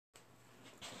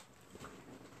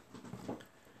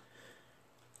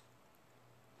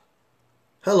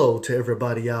Hello to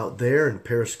everybody out there in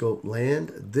Periscope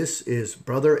land. This is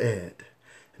Brother Ed.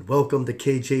 And welcome to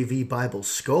KJV Bible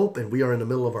Scope. And we are in the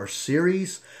middle of our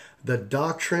series, The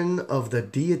Doctrine of the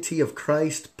Deity of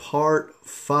Christ, Part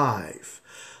 5.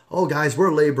 Oh, guys,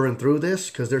 we're laboring through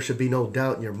this because there should be no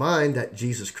doubt in your mind that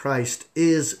Jesus Christ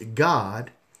is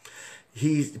God.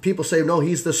 People say, no,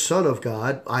 he's the Son of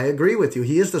God. I agree with you.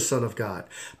 He is the Son of God.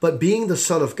 But being the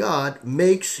Son of God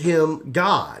makes him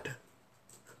God.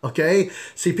 Okay?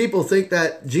 See, people think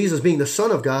that Jesus being the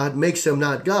Son of God makes him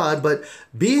not God, but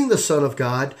being the Son of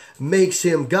God makes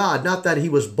him God. Not that he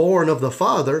was born of the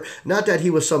Father, not that he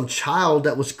was some child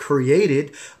that was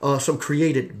created, some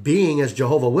created being, as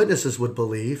Jehovah's Witnesses would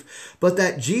believe, but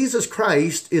that Jesus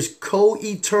Christ is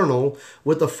co-eternal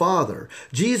with the Father.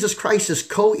 Jesus Christ is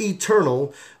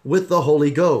co-eternal with the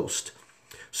Holy Ghost.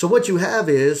 So what you have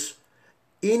is,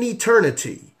 in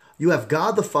eternity, you have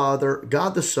God the Father,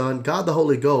 God the Son, God the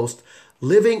Holy Ghost,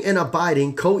 living and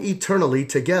abiding co-eternally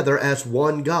together as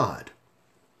one God.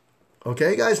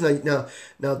 Okay, guys? Now,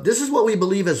 this is what we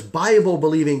believe as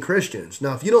Bible-believing Christians.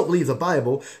 Now, if you don't believe the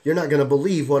Bible, you're not going to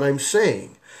believe what I'm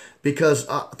saying. Because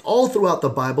all throughout the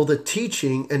Bible, the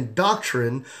teaching and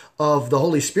doctrine of the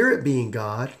Holy Spirit being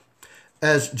God,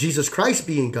 as Jesus Christ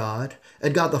being God,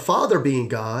 and God the Father being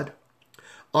God,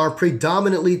 are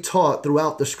predominantly taught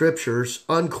throughout the scriptures,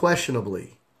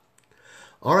 unquestionably.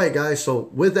 All right, guys, so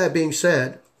with that being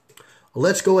said,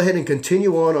 let's go ahead and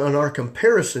continue on our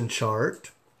comparison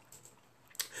chart.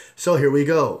 So here we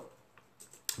go.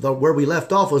 Where we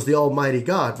left off was the Almighty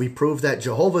God. We proved that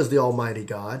Jehovah is the Almighty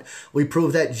God. We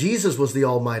proved that Jesus was the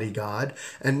Almighty God.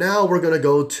 And now we're going to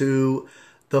go to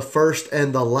the first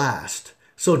and the last.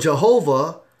 So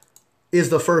Jehovah is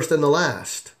the first and the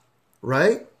last,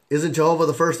 right? Isn't Jehovah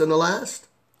the first and the last?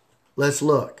 Let's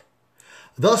look.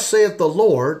 Thus saith the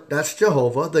Lord, that's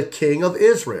Jehovah, the King of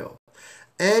Israel,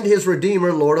 and his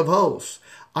Redeemer, Lord of hosts.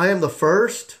 I am the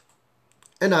first,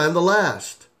 and I am the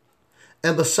last.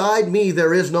 And beside me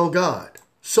there is no God.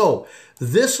 So,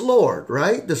 this Lord,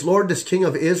 right? This Lord, this King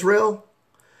of Israel,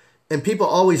 and people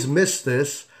always miss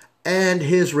this, and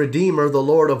his Redeemer, the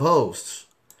Lord of hosts.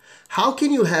 How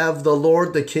can you have the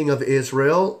Lord, the King of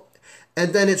Israel,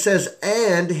 and then it says,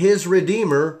 and his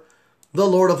Redeemer, the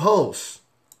Lord of hosts?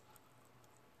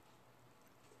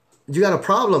 You got a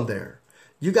problem there.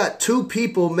 You got two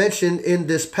people mentioned in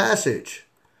this passage.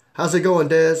 How's it going,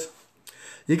 Des?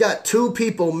 You got two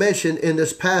people mentioned in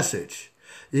this passage.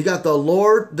 You got the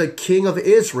Lord, the King of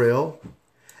Israel,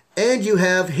 and you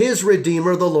have his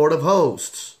Redeemer, the Lord of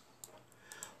hosts.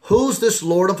 Who's this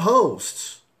Lord of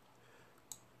hosts?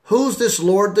 Who's this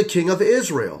Lord, the King of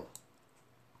Israel?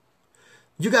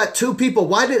 You got two people.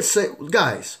 Why did it say,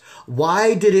 guys,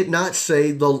 why did it not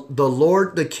say the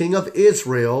Lord, the King of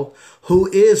Israel,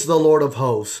 who is the Lord of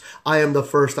hosts? I am the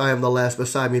first, I am the last.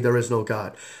 Beside me, there is no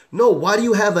God. No, why do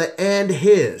you have an and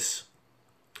his?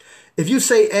 If you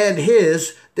say and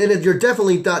his, then you're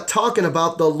definitely not talking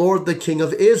about the Lord, the King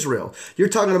of Israel. You're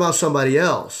talking about somebody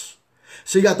else.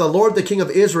 So you got the Lord, the King of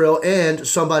Israel, and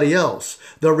somebody else.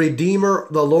 The Redeemer,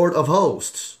 the Lord of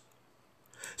hosts.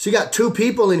 So you got two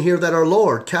people in here that are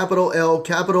Lord, capital L,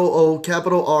 capital O,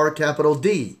 capital R, capital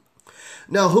D.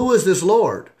 Now, who is this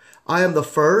Lord? I am the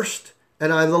first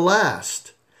and I am the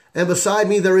last. And beside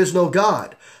me, there is no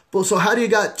God. Well, so how do you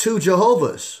got two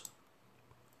Jehovahs?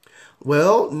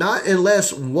 Well, not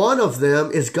unless one of them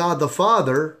is God the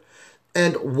Father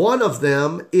and one of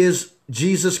them is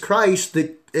Jesus Christ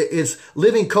that is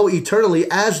living co-eternally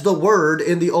as the Word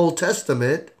in the Old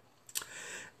Testament.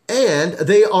 And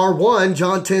they are one,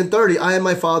 John 10:30, I and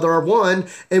my Father are one,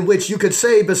 in which you could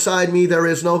say, beside me there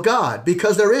is no God,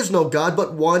 because there is no God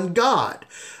but one God,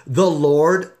 the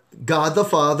Lord, God the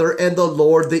Father, and the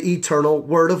Lord, the eternal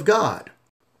Word of God.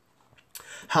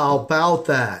 How about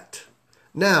that?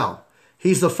 Now,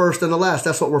 he's the first and the last.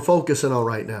 That's what we're focusing on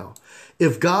right now.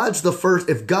 If God's the first,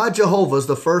 if God Jehovah's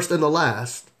the first and the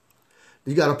last,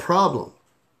 you got a problem.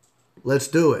 Let's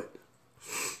do it.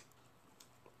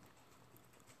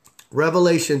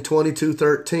 Revelation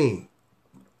 22:13.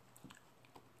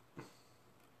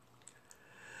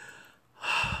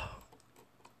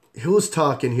 Who's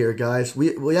talking here, guys?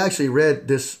 We actually read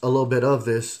this, a little bit of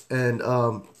this, and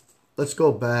let's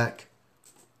go back.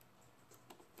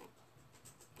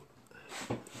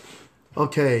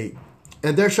 Okay.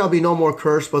 And there shall be no more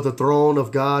curse, but the throne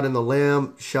of God and the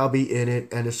Lamb shall be in it,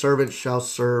 and his servants shall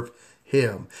serve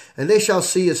him. And they shall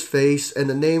see his face, and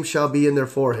the name shall be in their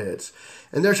foreheads.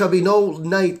 And there shall be no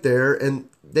night there, and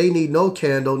they need no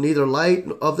candle, neither light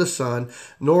of the sun,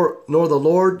 nor the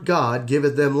Lord God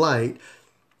giveth them light.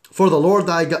 For the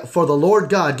Lord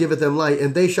God giveth them light,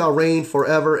 and they shall reign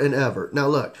forever and ever. Now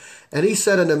look, and he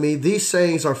said unto me, these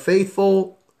sayings are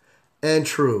faithful and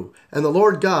true. And the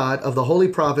Lord God of the holy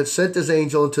prophets sent his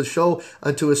angel to show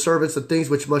unto his servants the things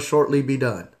which must shortly be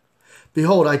done.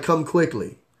 Behold, I come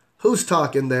quickly. Who's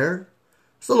talking there?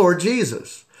 It's the Lord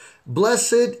Jesus.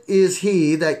 Blessed is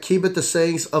he that keepeth the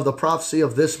sayings of the prophecy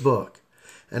of this book.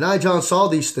 And I, John, saw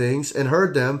these things and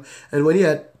heard them. And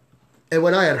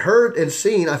when I had heard and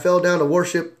seen, I fell down to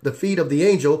worship the feet of the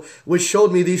angel, which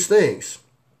showed me these things.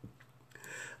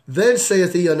 Then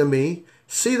saith he unto me,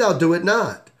 see thou do it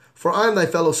not. For I am thy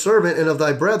fellow servant, and of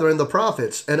thy brethren the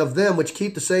prophets, and of them which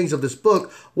keep the sayings of this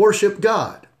book, worship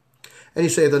God. And he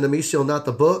saith unto me, seal not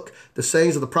the book, the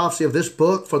sayings of the prophecy of this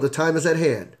book, for the time is at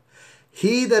hand.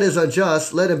 He that is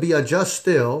unjust, let him be unjust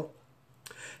still.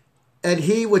 And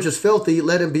he which is filthy,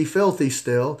 let him be filthy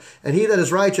still. And he that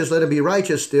is righteous, let him be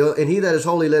righteous still. And he that is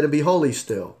holy, let him be holy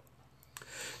still.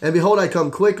 And behold, I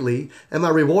come quickly, and my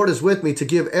reward is with me, to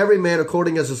give every man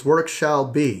according as his work shall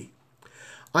be.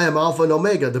 I am Alpha and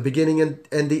Omega, the beginning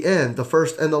and the end, the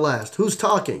first and the last. Who's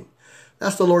talking?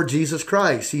 That's the Lord Jesus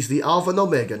Christ. He's the Alpha and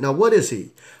Omega. Now what is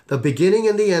he? The beginning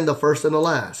and the end, the first and the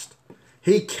last.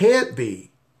 He can't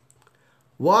be.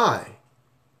 Why?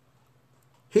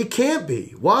 He can't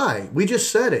be. Why? We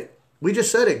just said it. We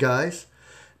just said it, guys.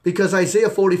 Because Isaiah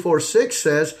 44:6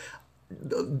 says,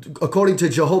 according to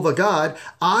Jehovah God,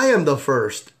 I am the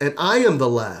first and I am the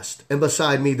last, and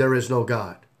beside me there is no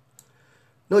God.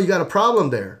 No, you got a problem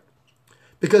there.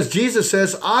 Because Jesus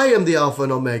says, I am the Alpha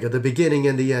and Omega, the beginning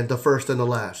and the end, the first and the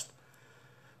last.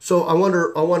 So I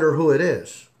wonder who it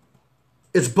is.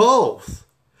 It's both.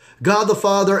 God the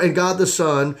Father and God the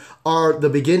Son are the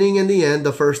beginning and the end,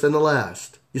 the first and the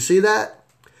last. You see that?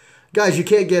 Guys, you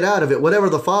can't get out of it. Whatever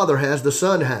the Father has, the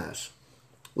Son has.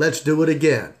 Let's do it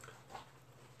again.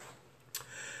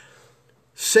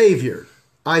 Savior,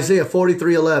 Isaiah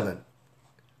 43:11.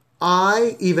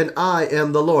 I, even I,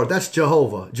 am the Lord. That's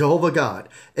Jehovah God.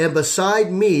 And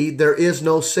beside me, there is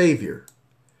no Savior.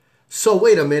 So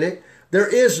wait a minute. There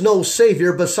is no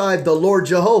Savior beside the Lord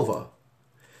Jehovah.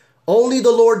 Only the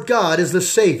Lord God is the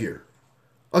Savior.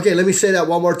 Okay, let me say that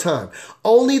one more time.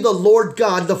 Only the Lord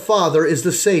God the Father is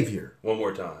the Savior. One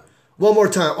more time. One more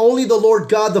time. Only the Lord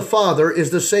God the Father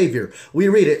is the Savior. We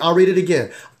read it. I'll read it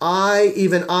again. I,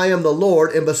 even I, am the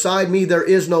Lord, and beside me there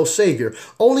is no Savior.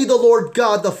 Only the Lord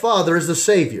God the Father is the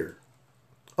Savior.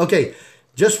 Okay,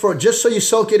 just so you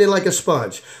soak it in like a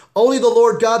sponge. Only the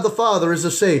Lord God the Father is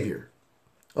the Savior.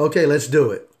 Okay, let's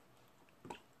do it.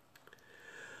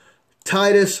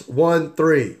 Titus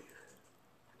 1:3.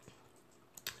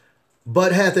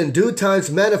 But hath in due times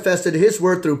manifested his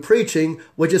word through preaching,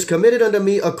 which is committed unto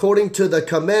me according to the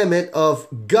commandment of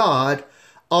God,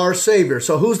 our Savior.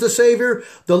 So who's the Savior?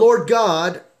 The Lord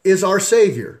God is our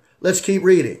Savior. Let's keep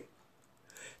reading.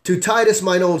 To Titus,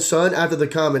 mine own son, after the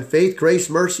common faith,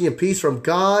 grace, mercy, and peace from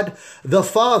God, the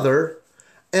Father,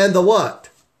 and the what?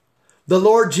 The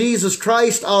Lord Jesus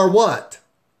Christ, our what?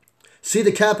 See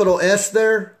the capital S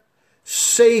there?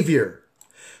 Savior.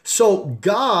 So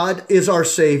God is our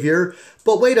Savior,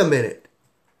 but wait a minute.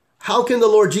 How can the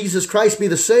Lord Jesus Christ be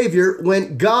the Savior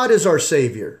when God is our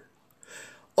Savior?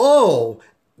 Oh,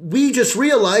 we just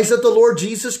realized that the Lord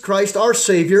Jesus Christ, our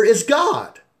Savior, is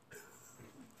God.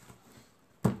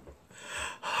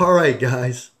 All right,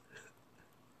 guys.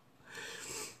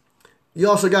 You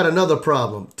also got another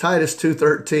problem. Titus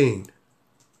 2:13.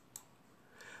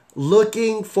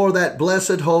 Looking for that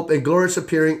blessed hope and glorious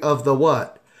appearing of the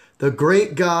what? The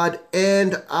great God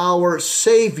and our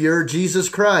Savior, Jesus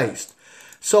Christ.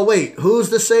 So wait,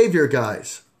 who's the Savior,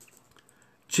 guys?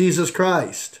 Jesus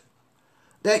Christ.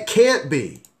 That can't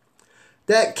be.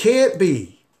 That can't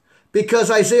be.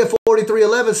 Because Isaiah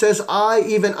 43:11 says, I,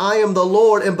 even I, am the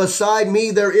Lord, and beside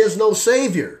me there is no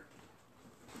Savior.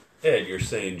 Ed, you're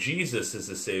saying Jesus is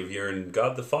the Savior and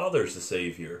God the Father is the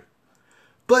Savior.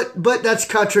 But that's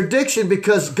contradiction,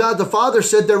 because God the Father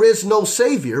said there is no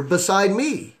Savior beside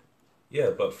me.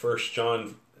 Yeah, but 1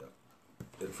 John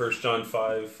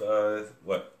 5,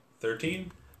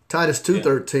 13? Titus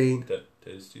 2:13. Yeah.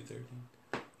 Titus 2:13.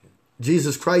 Yeah.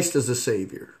 Jesus Christ is the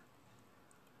Savior.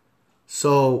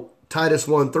 So Titus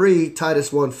 1:3,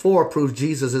 Titus 1:4 proves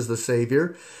Jesus is the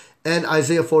Savior. And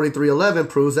Isaiah 43:11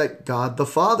 proves that God the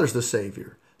Father is the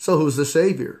Savior. So who's the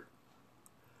Savior?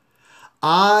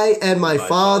 I and my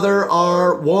Father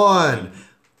are one.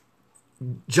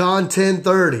 John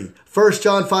 10:30. 1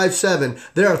 John 5:7.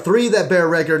 There are three that bear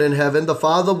record in heaven, the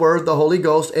Father, the Word, the Holy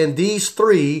Ghost, and these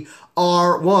three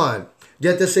are one.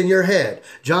 Get this in your head.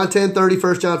 John 10:30,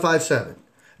 1 John 5:7.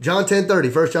 John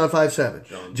 10:30, 1 John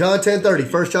 5:7. John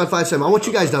 10:30, 1 John 5:7. I want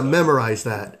you guys to memorize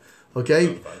that.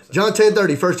 Okay? John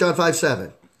 10:30, 1 John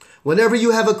 5:7. Whenever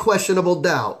you have a questionable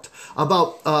doubt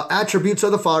about attributes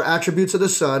of the Father, attributes of the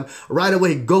Son, right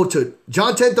away go to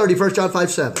John 10:30, 1 John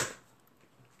 5:7.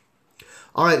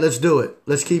 All right, let's do it.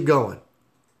 Let's keep going.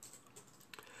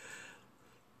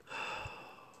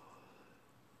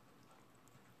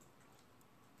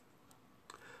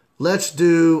 Let's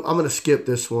do, I'm going to skip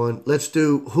this one. Let's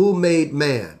do who made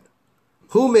man?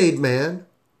 Who made man?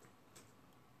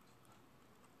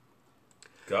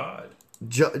 God.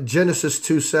 Genesis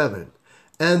 2:7.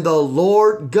 And the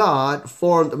Lord God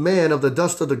formed man of the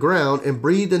dust of the ground and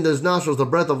breathed into his nostrils the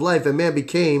breath of life, and man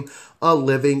became a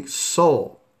living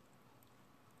soul.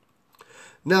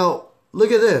 Now,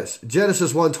 look at this.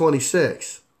 Genesis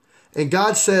 1:26. And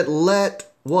God said,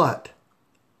 let what?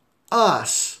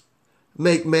 Us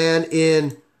make man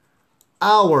in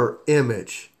our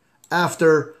image,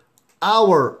 after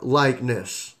our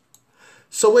likeness.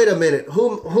 So wait a minute.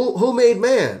 Who made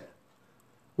man?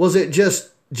 Was it just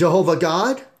Jehovah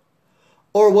God?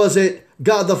 Or was it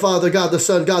God the Father, God the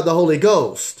Son, God the Holy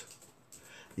Ghost?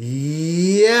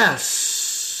 Yes.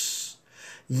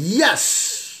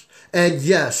 Yes. And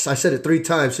yes. I said it 3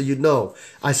 times so you know.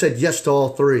 I said yes to all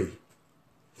 3.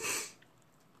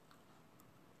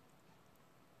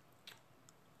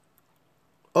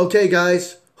 Okay,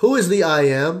 guys. Who is the I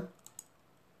am?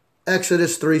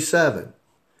 Exodus 3:7.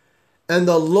 And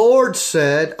the Lord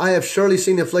said, I have surely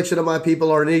seen the affliction of my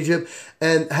people are in Egypt,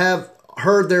 and have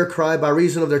heard their cry by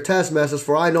reason of their taskmasters,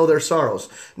 for I know their sorrows.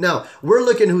 Now, we're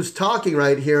looking who's talking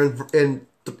right here in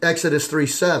Exodus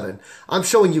 3:7. I'm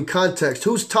showing you context.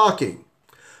 Who's talking?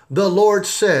 The Lord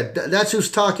said. That's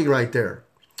who's talking right there.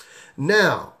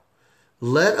 Now,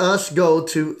 let us go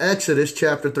to Exodus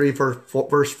chapter 3,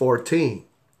 verse 14.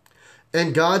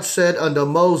 And God said unto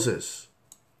Moses,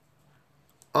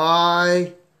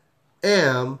 I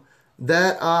am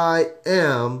that I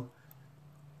am.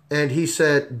 And he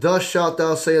said, thus shalt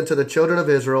thou say unto the children of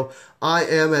Israel, I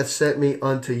am hath sent me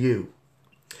unto you.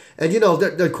 And you know,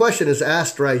 the question is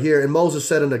asked right here. And Moses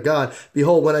said unto God,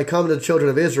 behold, when I come to the children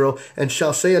of Israel, and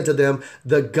shall say unto them,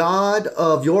 the God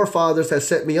of your fathers hath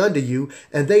sent me unto you,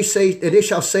 and they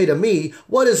shall say to me,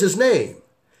 what is his name?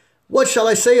 What shall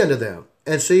I say unto them?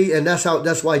 And see, and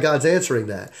that's why God's answering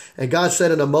that. And God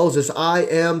said unto Moses, I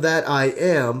am that I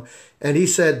am. And he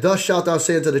said, thus shalt thou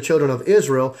say unto the children of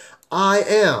Israel, I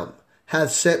am hath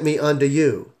sent me unto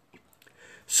you.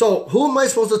 So who am I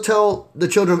supposed to tell the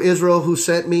children of Israel who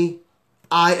sent me?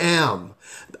 I am.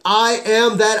 I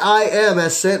am that I am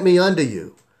has sent me unto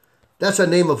you. That's a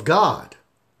name of God.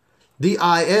 The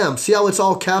I am. See how it's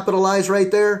all capitalized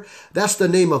right there? That's the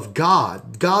name of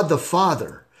God. God the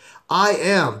Father. I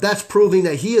am. That's proving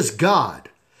that he is God.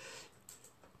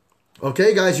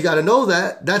 Okay, guys, you got to know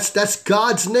that. That's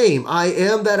God's name. I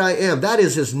am that I am. That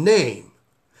is his name.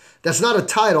 That's not a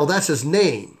title. That's his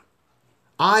name.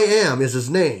 I am is his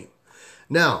name.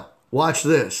 Now, watch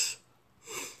this.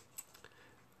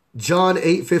 John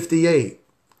 8:58.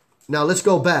 Now, let's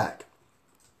go back.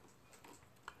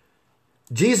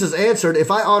 Jesus answered,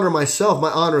 if I honor myself,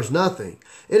 my honor is nothing.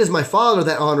 It is my Father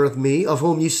that honoreth me, of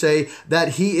whom ye say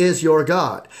that he is your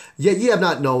God. Yet ye have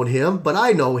not known him, but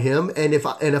I know him. And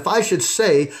if I should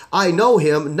say, I know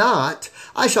him not,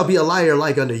 I shall be a liar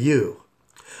like unto you.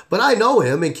 But I know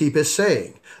him and keep his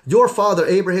saying. Your father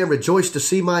Abraham rejoiced to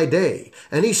see my day,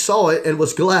 and he saw it and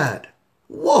was glad.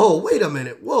 Whoa, wait a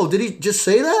minute. Whoa, did he just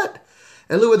say that?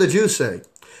 And look what the Jews say.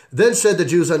 Then said the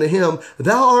Jews unto him,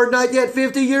 thou art not yet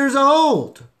 50 years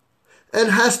old,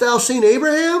 and hast thou seen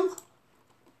Abraham?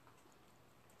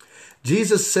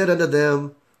 Jesus said unto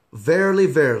them, verily,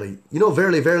 verily. You know,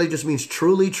 verily, verily just means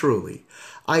truly, truly.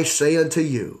 I say unto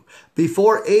you,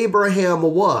 before Abraham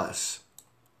was.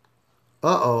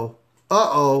 No,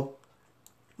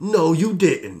 you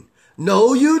didn't.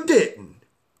 No, you didn't.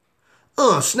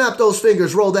 Snap those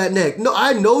fingers, roll that neck. No,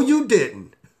 I know you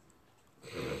didn't.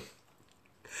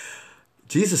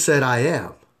 Jesus said, I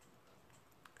am.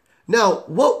 Now,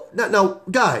 now,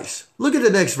 guys, look at the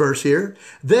next verse here.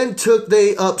 Then took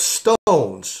they up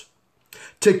stones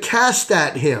to cast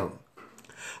at him.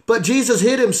 But Jesus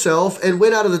hid himself and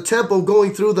went out of the temple,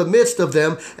 going through the midst of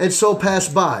them, and so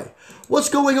passed by. What's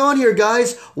going on here,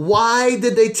 guys? Why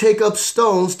did they take up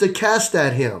stones to cast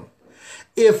at him?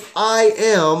 If I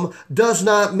am does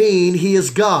not mean he is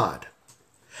God.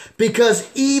 Because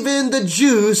even the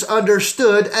Jews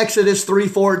understood Exodus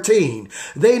 3:14.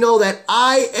 They know that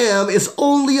I am is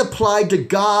only applied to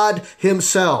God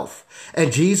himself.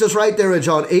 And Jesus right there in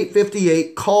John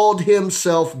 8:58 called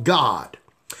himself God.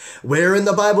 Where in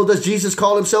the Bible does Jesus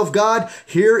call himself God?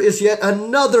 Here is yet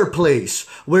another place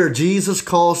where Jesus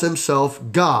calls himself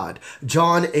God.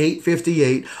 John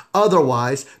 8:58.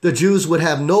 Otherwise, the Jews would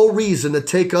have no reason to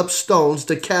take up stones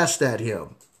to cast at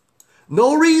him.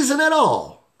 No reason at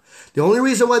all. The only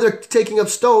reason why they're taking up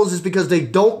stones is because they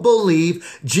don't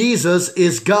believe Jesus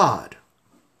is God.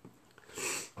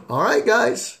 All right,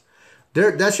 guys.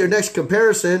 That's your next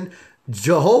comparison.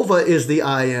 Jehovah is the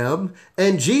I am,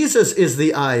 and Jesus is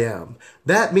the I am.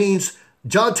 That means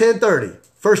John 10:30,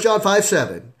 1 John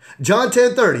 5:7. John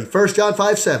 10:30, 1 John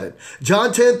 5:7.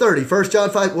 John 10:30, 1 John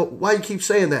 5. Well, why do you keep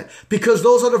saying that? Because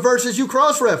those are the verses you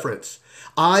cross-reference.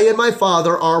 I and my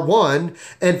Father are one.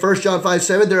 And 1 John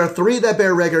 5:7, there are three that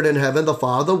bear record in heaven, the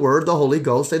Father, the Word, the Holy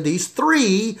Ghost, and these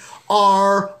three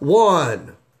are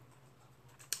one.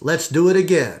 Let's do it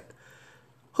again.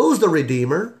 Who's the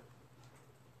Redeemer?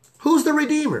 Who's the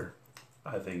Redeemer?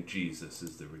 I think Jesus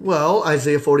is the Redeemer. Well,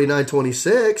 Isaiah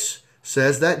 49:26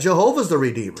 says that Jehovah's the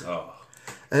Redeemer. Oh.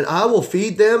 And I will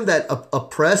feed them that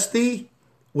oppress thee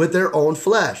with their own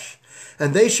flesh.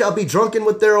 And they shall be drunken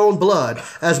with their own blood,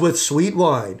 as with sweet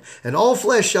wine. And all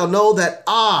flesh shall know that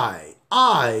I,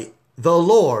 the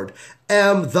Lord,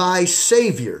 am thy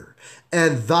Savior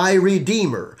and thy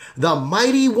Redeemer, the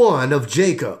mighty one of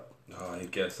Jacob. Oh, I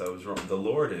guess I was wrong. The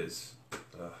Lord is.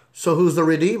 So who's the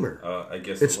Redeemer? I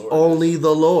guess it's the Lord only is.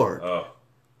 the Lord. Oh.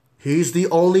 He's the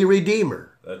only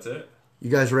Redeemer. That's it. You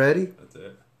guys ready? That's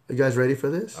it. You guys ready for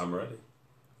this? I'm ready.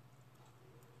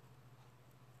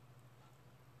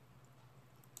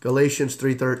 Galatians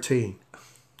 3:13.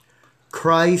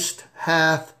 Christ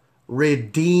hath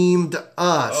redeemed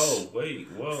us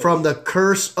from the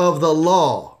curse of the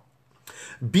law,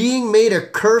 being made a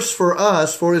curse for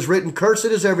us, for it is written, cursed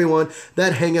is everyone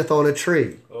that hangeth on a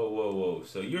tree. Oh, whoa.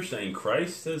 So you're saying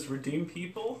Christ has redeemed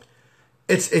people?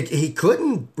 He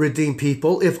couldn't redeem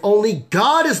people if only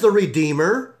God is the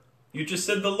Redeemer. You just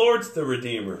said the Lord's the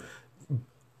Redeemer.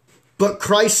 But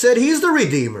Christ said he's the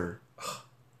Redeemer.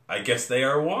 I guess they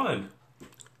are one.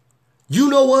 You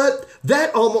know what?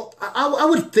 That almost, I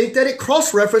would think that it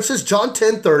cross-references John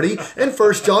 10:30 and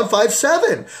 1 John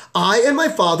 5:7. I and my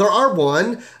Father are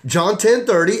one. John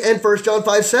 10:30 and 1 John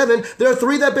 5:7. There are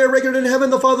three that bear record in heaven,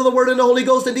 the Father, the Word, and the Holy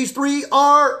Ghost, and these three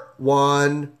are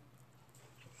one.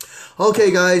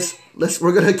 Okay, guys,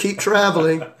 we're going to keep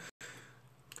traveling.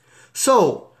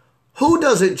 So, who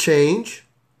doesn't change?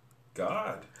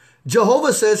 God.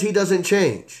 Jehovah says he doesn't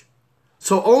change.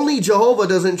 So only Jehovah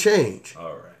doesn't change.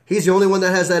 All right. He's the only one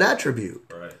that has that attribute.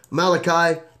 Right.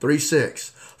 Malachi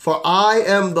 3:6. For I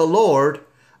am the Lord,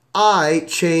 I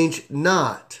change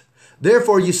not.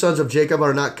 Therefore, you sons of Jacob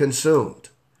are not consumed.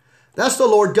 That's the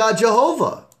Lord God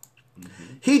Jehovah.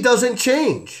 Mm-hmm. He doesn't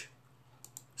change.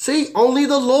 See, only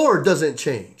the Lord doesn't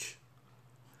change.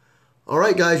 All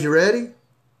right, guys, you ready?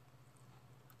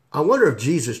 I wonder if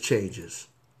Jesus changes.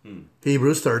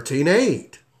 Hebrews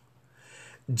 13:8.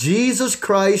 Jesus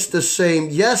Christ the same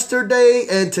yesterday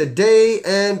and today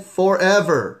and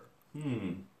forever.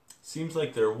 Seems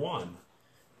like they're one.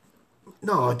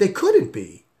 No, they couldn't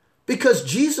be. Because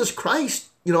Jesus Christ,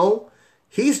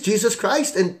 he's Jesus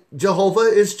Christ and Jehovah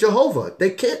is Jehovah.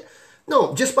 They can't.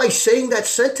 No, just by saying that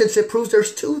sentence, it proves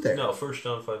there's two there. No, 1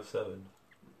 John 5:7.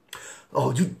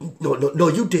 Oh, no,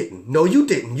 you didn't. No, you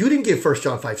didn't. You didn't give 1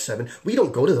 John 5:7. We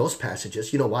don't go to those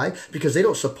passages. You know why? Because they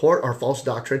don't support our false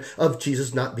doctrine of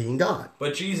Jesus not being God.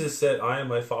 But Jesus said, I and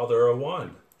my Father are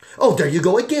one. Oh, there you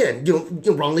go again.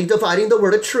 You're wrongly dividing the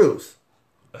word of truth.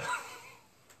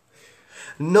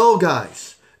 No,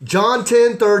 guys. John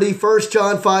 10:30, 1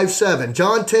 John 5:7.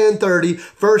 John 10:30,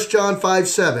 1 John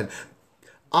 5:7.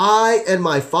 I and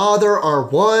my Father are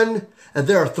one. And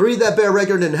there are three that bear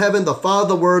record in heaven, the Father,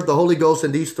 the Word, the Holy Ghost,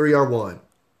 and these three are one.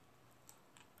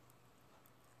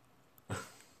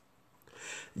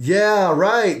 Yeah,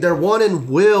 right. They're one in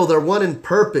will. They're one in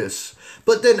purpose.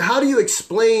 But then how do you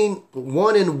explain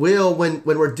one in will when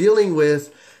we're dealing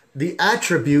with the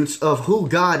attributes of who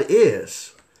God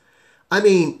is? I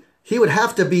mean, he would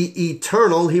have to be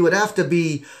eternal. He would have to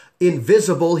be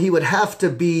invisible. He would have to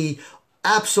be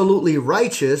absolutely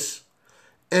righteous.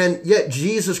 And yet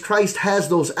Jesus Christ has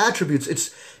those attributes.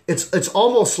 It's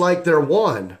almost like they're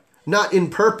one, not in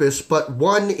purpose, but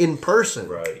one in person.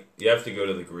 Right. You have to go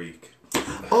to the Greek.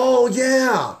 Oh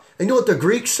yeah. And you know what the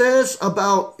Greek says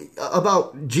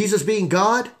about Jesus being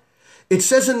God? It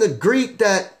says in the Greek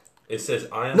that it says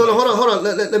I am. No, hold on.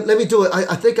 Let me do it.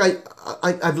 I think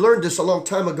I've learned this a long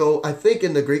time ago. I think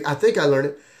in the Greek, I think I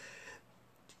learned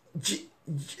it.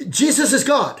 Jesus is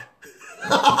God.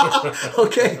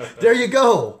 Okay, there you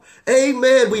go.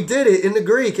 Amen. We did it in the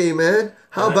Greek. Amen.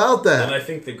 How about that? And I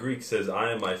think the Greek says,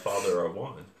 I and my Father are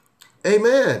one.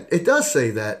 Amen. It does say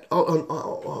that.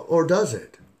 Or does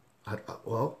it?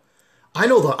 Well, I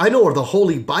know the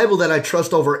Holy Bible that I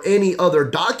trust over any other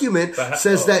document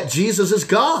says that Jesus is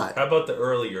God. How about the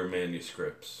earlier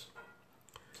manuscripts?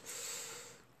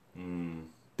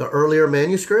 The earlier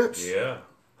manuscripts? Yeah.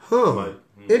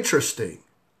 Interesting.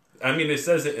 I mean, it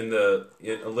says it in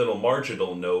a little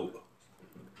marginal note.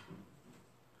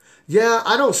 Yeah,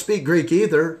 I don't speak Greek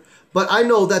either, but I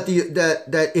know that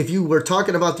that if you were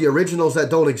talking about the originals that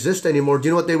don't exist anymore, do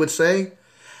you know what they would say?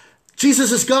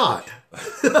 Jesus is God.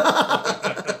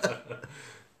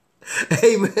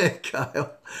 Amen,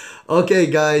 Kyle. Okay,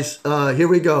 guys, here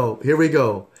we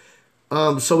go.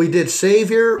 So we did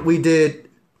Savior, we did...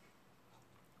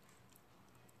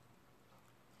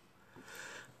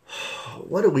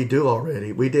 What did we do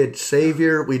already? We did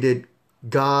Savior, we did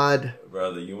God.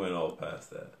 Brother, you went all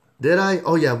past that. Did I?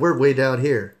 Oh yeah, we're way down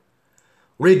here.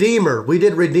 Redeemer, we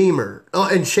did Redeemer. Oh,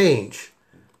 and change.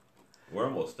 We're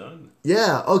almost done.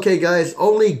 Yeah, okay, guys,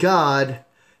 only God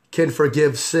can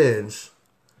forgive sins,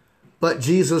 but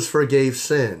Jesus forgave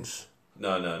sins.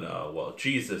 No. Well,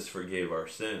 Jesus forgave our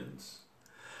sins.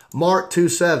 Mark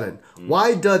 2:7.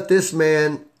 Why doth this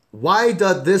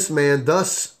man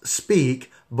thus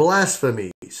speak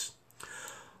blasphemies?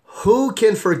 Who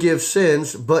can forgive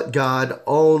sins but God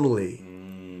only?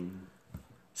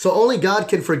 So only God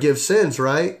can forgive sins,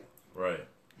 right? Right.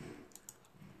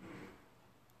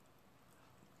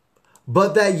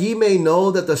 But that ye may know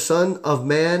that the Son of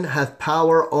Man hath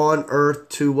power on earth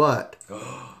to what?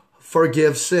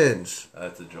 Forgive sins.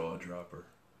 That's a jaw dropper.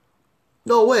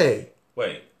 No way.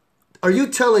 Wait. Are you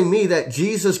telling me that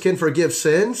Jesus can forgive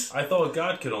sins? I thought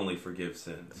God could only forgive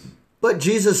sins. But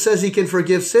Jesus says he can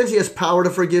forgive sins. He has power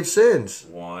to forgive sins.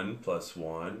 1 +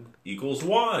 1 =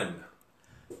 1.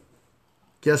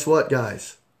 Guess what,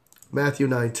 guys? Matthew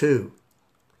 9:2.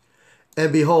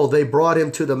 And behold, they brought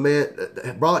him the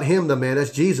man, that's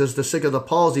Jesus, the sick of the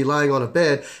palsy, lying on a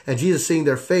bed. And Jesus, seeing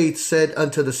their faith, said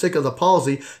unto the sick of the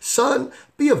palsy, Son,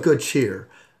 be of good cheer.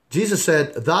 Jesus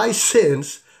said, Thy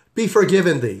sins be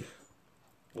forgiven thee.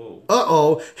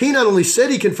 Whoa. He not only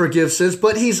said he can forgive sins,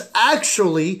 but he's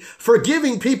actually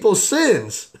forgiving people's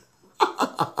sins.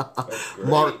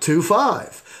 Mark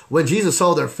 2:5. When Jesus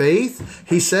saw their faith,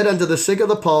 he said unto the sick of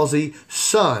the palsy,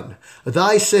 Son,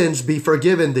 thy sins be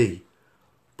forgiven thee.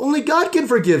 Only God can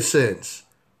forgive sins.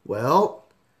 Well,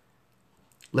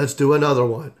 let's do another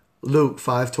one. Luke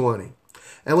 5:20.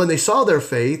 And when they saw their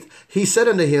faith, he said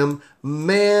unto him,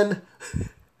 Man,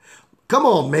 come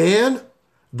on, man,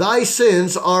 thy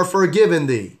sins are forgiven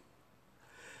thee.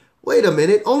 Wait a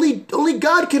minute, only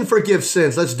God can forgive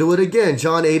sins. Let's do it again.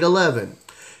 John 8:11.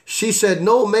 She said,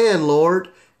 No man, Lord.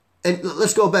 And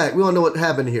let's go back. We want to know what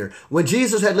happened here. When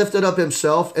Jesus had lifted up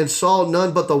himself and saw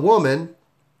none but the woman,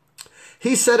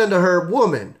 he said unto her,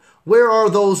 Woman, where are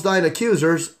those thine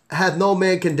accusers? Hath no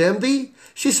man condemned thee?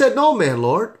 She said, No man,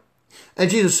 Lord.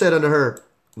 And Jesus said unto her,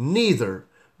 Neither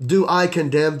do I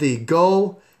condemn thee.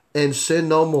 Go and sin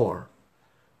no more.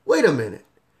 Wait a minute.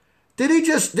 Did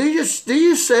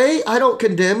you say, I don't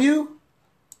condemn you?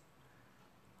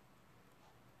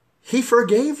 He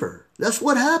forgave her. That's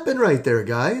what happened right there,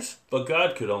 guys. But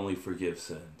God could only forgive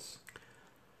sins.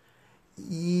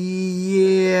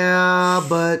 Yeah,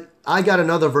 but I got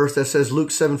another verse that says, Luke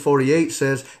 7:48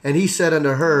 says, and he said unto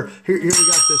her, here we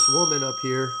got this woman up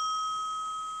here.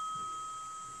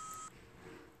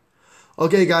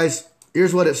 Okay, guys,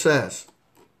 here's what it says.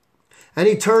 And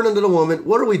he turned unto the woman.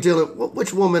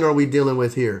 Which woman are we dealing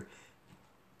with here?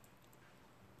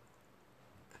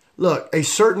 Look, a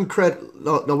certain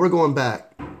no, we're going back.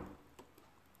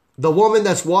 The woman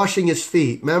that's washing his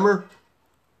feet, remember?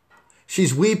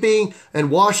 She's weeping and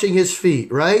washing his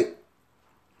feet, right?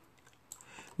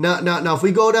 Now, if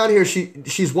we go down here,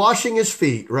 she's washing his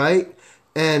feet, right?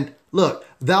 And look,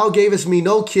 thou gavest me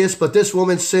no kiss, but this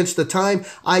woman, since the time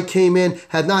I came in,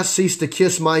 had not ceased to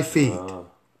kiss my feet.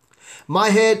 My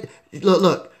head,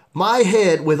 look, my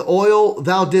head with oil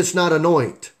thou didst not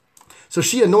anoint. So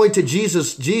she anointed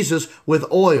Jesus with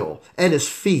oil and his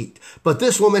feet. But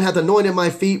this woman hath anointed my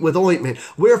feet with ointment.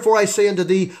 Wherefore I say unto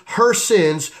thee, her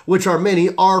sins, which are many,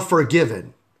 are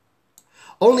forgiven.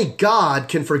 Only God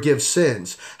can forgive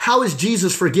sins. How is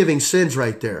Jesus forgiving sins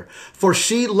right there? For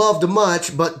she loved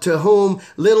much, but to whom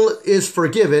little is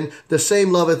forgiven, the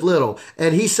same loveth little.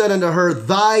 And he said unto her,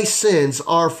 Thy sins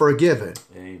are forgiven.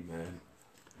 Amen.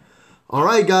 All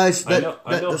right, guys.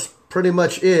 That's pretty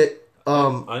much it.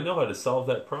 I know how to solve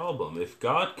that problem. If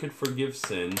God could forgive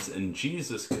sins and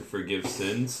Jesus could forgive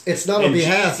sins, it's not on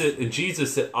behalf. And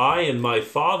Jesus said, I and my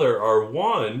Father are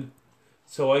one,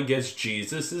 so I guess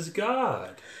Jesus is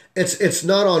God. It's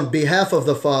not on behalf of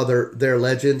the Father, their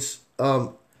legends.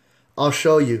 I'll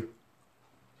show you.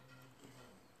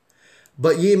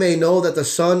 But ye may know that the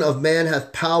Son of Man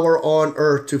hath power on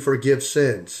earth to forgive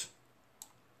sins.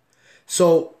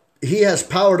 So he has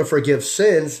power to forgive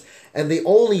sins, and the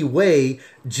only way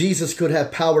Jesus could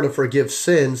have power to forgive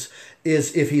sins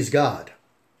is if he's God.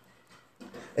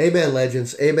 Amen,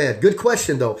 legends. Amen. Good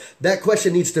question, though. That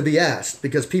question needs to be asked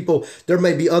because there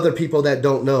may be other people that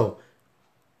don't know.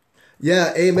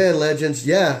 Yeah, amen, legends.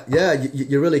 Yeah,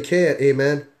 you really can't.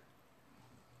 Amen.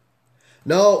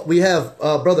 No, we have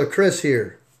Brother Chris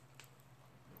here.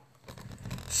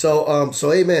 So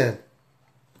amen.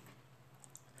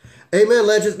 Amen,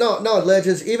 legends. No,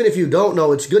 legends. Even if you don't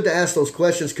know, it's good to ask those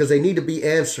questions because they need to be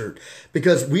answered.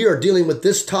 Because we are dealing with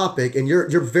this topic, and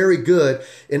you're very good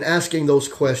in asking those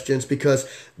questions because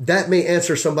that may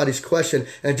answer somebody's question.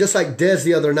 And just like Des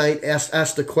the other night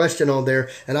asked a question on there,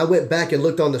 and I went back and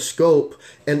looked on the scope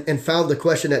and found the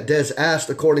question that Des asked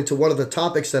according to one of the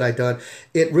topics that I done.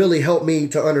 It really helped me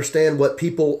to understand what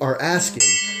people are asking,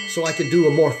 so I can do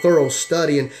a more thorough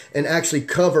study and actually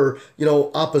cover,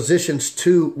 oppositions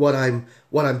to what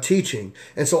I'm teaching.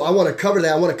 And so I want to cover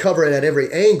that. I want to cover it at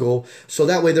every angle, so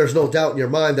that way there's no doubt in your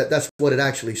mind that that's what it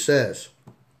actually says.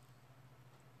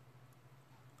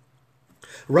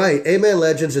 Right. Amen,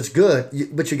 legends. It's good.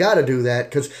 But you got to do that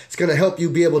because it's going to help you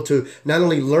be able to not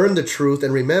only learn the truth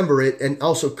and remember it and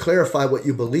also clarify what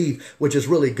you believe, which is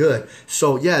really good.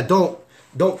 So yeah, don't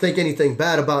think anything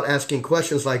bad about asking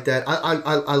questions like that.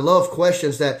 I love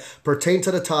questions that pertain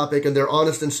to the topic and they're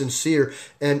honest and sincere,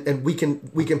 and we can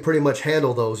pretty much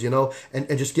handle those,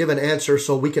 and just give an answer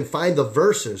so we can find the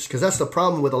verses, because that's the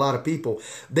problem with a lot of people.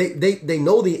 They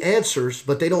know the answers,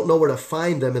 but they don't know where to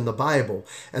find them in the Bible.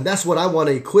 And that's what I want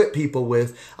to equip people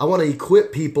with. I want to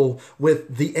equip people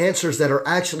with the answers that are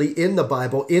actually in the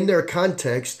Bible, in their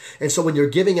context. And so when you're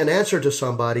giving an answer to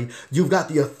somebody, you've got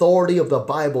the authority of the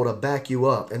Bible to back you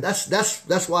up. And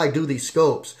that's why I do these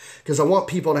scopes, because I want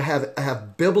people to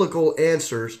have biblical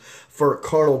answers for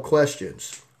carnal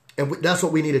questions. And that's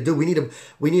what we need to do. We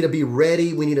need to be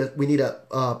ready. We need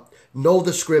to know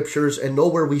the scriptures and know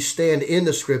where we stand in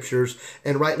the scriptures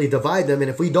and rightly divide them. And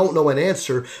if we don't know an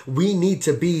answer, we need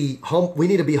to be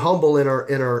humble in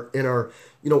our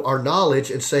our knowledge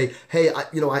and say, hey,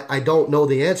 I don't know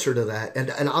the answer to that.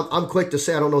 And I'm quick to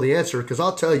say I don't know the answer, because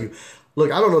I'll tell you, look,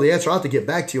 I don't know the answer. I'll have to get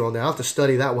back to you on that. I'll have to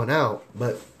study that one out.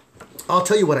 But I'll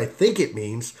tell you what I think it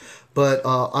means. But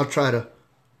I'll try to.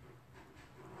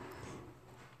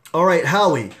 All right,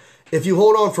 Howie, if you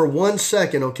hold on for 1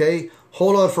 second, okay?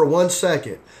 Hold on for 1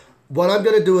 second. What I'm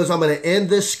going to do is I'm going to end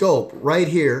this scope right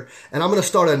here, and I'm going to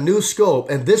start a new scope.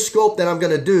 And this scope that I'm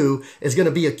going to do is going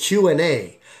to be a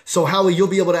Q&A. So Howie, you'll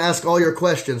be able to ask all your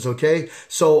questions, okay?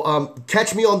 So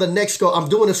catch me on the next scope. I'm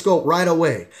doing a scope right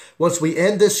away. Once we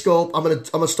end this scope, I'm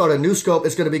gonna start a new scope.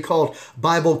 It's gonna be called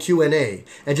Bible Q&A,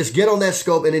 and just get on that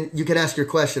scope, and then you can ask your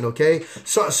question, okay?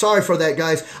 Sorry for that,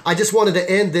 guys. I just wanted to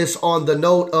end this on the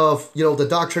note of the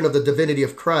doctrine of the divinity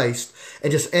of Christ,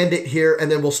 and just end it here,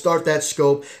 and then we'll start that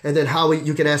scope, and then Howie,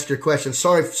 you can ask your question.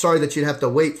 Sorry that you'd have to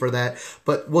wait for that,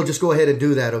 but we'll just go ahead and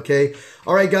do that, okay?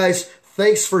 All right, guys.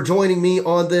 Thanks for joining me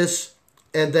on this.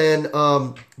 And then,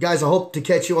 guys, I hope to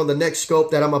catch you on the next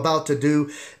scope that I'm about to do.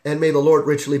 And may the Lord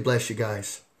richly bless you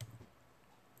guys.